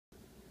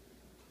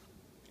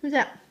Who's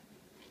that?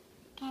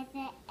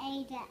 Cousin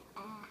Ada.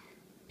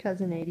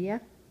 Cousin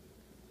Adia?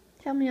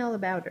 Tell me all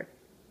about her.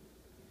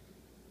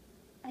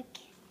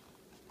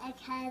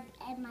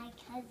 My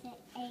cousin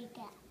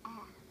Ada.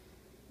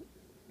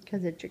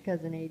 Because it's your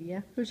cousin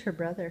Adia. Who's her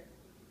brother?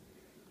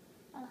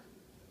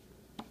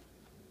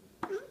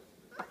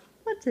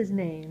 What's his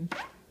name?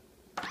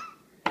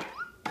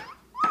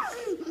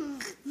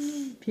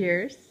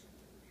 Pierce?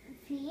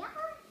 Pierce?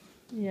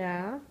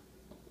 Yeah.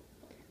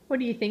 What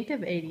do you think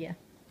of Adia?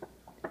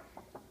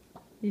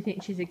 Do you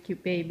think she's a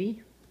cute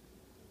baby?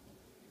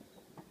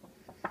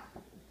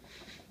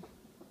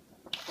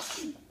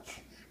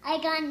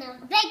 I'm gonna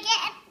break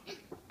it.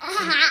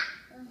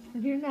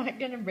 You're not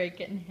going to break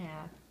it in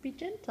half. Be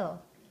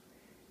gentle.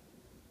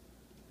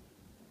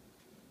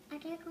 I'm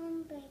gonna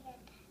break it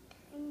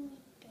a tiny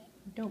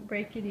bit. Don't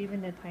break it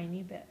even a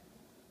tiny bit.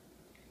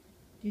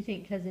 Do you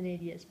think Cousin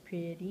Adia is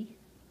pretty?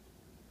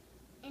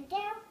 And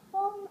there's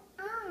her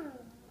mom.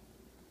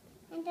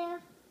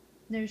 And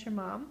There's her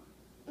mom?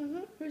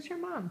 Mhm. Who's her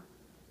mom?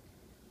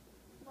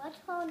 What's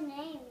her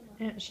name?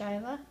 Aunt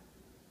Shyla?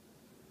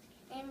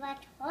 And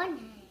what's her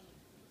name?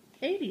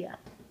 Adia.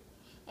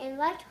 And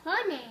what's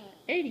her name?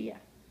 Adia.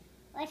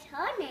 What's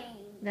her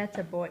name? That's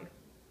a boy.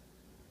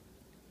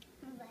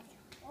 And what's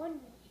her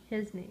name?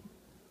 His name.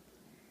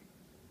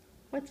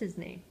 What's his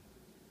name?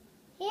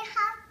 He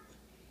has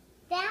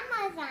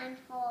pajamas on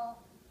her.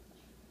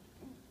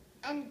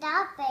 And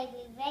that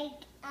baby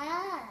wake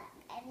up.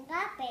 And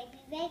that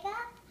baby wake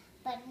up.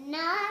 But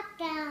not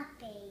that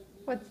baby.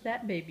 What's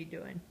that baby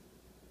doing?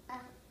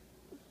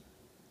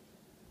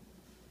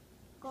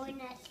 Going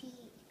to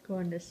sleep.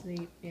 Going to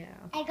sleep, yeah.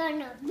 I'm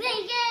gonna break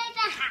it in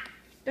half.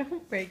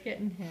 Don't break it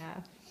in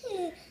half.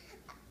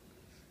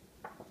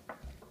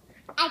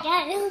 I'm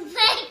gonna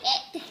break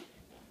it.